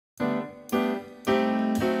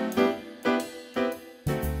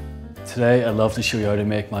Today I'd love to show you how to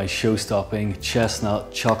make my show-stopping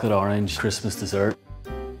chestnut chocolate orange Christmas dessert.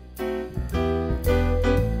 We're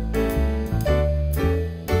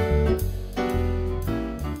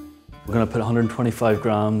going to put 125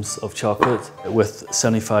 grams of chocolate with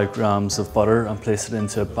 75 grams of butter and place it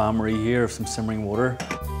into a bain-marie here of some simmering water.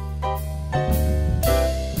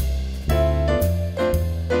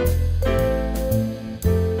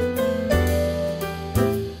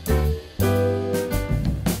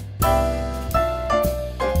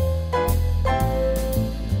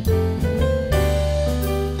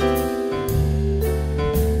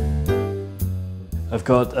 I've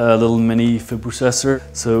got a little mini food processor,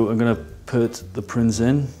 so I'm going to put the prunes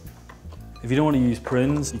in. If you don't want to use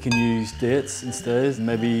prunes, you can use dates instead,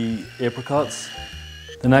 maybe apricots.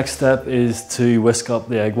 The next step is to whisk up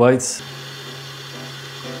the egg whites.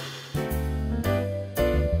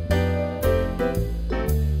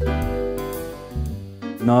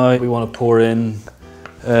 Now we want to pour in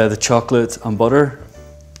the chocolate and butter.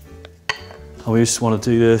 And we just want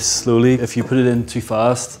to do this slowly. If you put it in too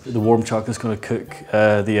fast, the warm chocolate is going to cook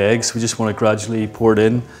the eggs. We just want to gradually pour it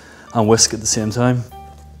in and whisk at the same time.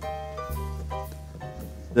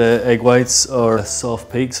 The egg whites are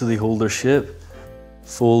soft peak, so they hold their shape.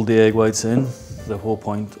 Fold the egg whites in. The whole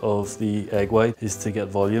point of the egg white is to get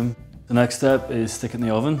volume. The next step is stick it in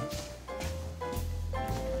the oven.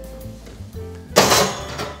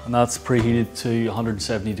 And that's preheated to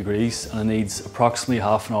 170 degrees and it needs approximately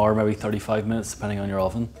half an hour, maybe 35 minutes, depending on your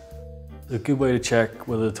oven. A good way to check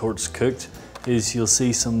whether the tort's cooked is you'll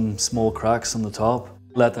see some small cracks on the top.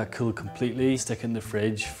 Let that cool completely, stick it in the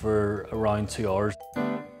fridge for around 2 hours.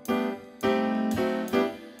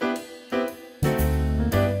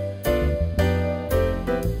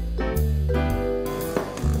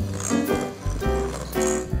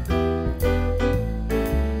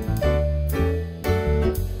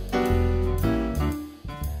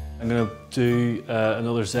 I'm going to do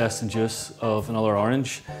another zest and juice of another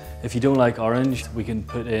orange. If you don't like orange, we can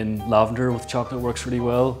put in lavender with chocolate, works really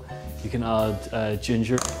well. You can add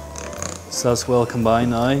ginger. So that's well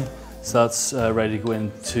combined now. So that's ready to go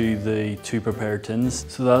into the 2 prepared tins.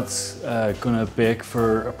 So that's going to bake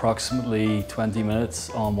for approximately 20 minutes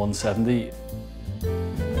on 170.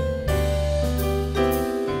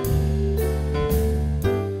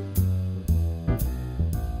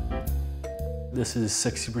 This is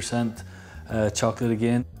 60% chocolate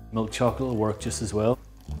again. Milk chocolate will work just as well.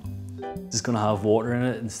 This is going to have water in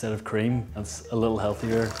it instead of cream. That's a little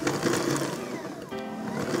healthier.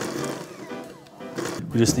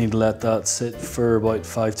 We just need to let that sit for about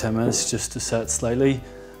 5–10 minutes just to set slightly.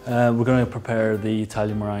 We're going to prepare the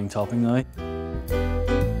Italian meringue topping now.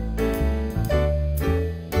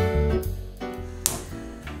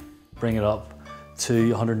 Bring it up to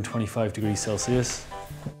 125 degrees Celsius.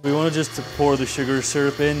 We want to just pour the sugar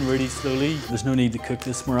syrup in really slowly. There's no need to cook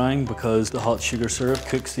this meringue because the hot sugar syrup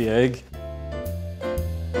cooks the egg.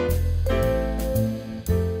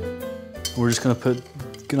 We're just going to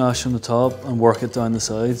put ganache on the top and work it down the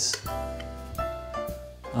sides.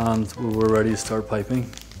 And we're ready to start piping.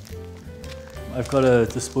 I've got a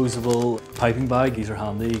disposable piping bag. These are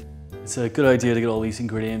handy. It's a good idea to get all these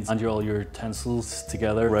ingredients and all your utensils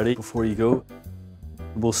together ready before you go.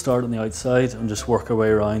 We'll start on the outside and just work our way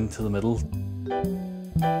around to the middle.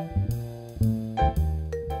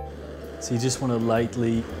 So you just want to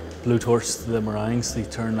lightly blowtorch the meringue so they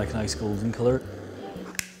turn like a nice golden colour.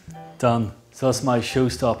 Done. So that's my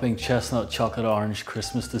show-stopping chestnut chocolate orange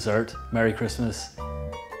Christmas dessert. Merry Christmas.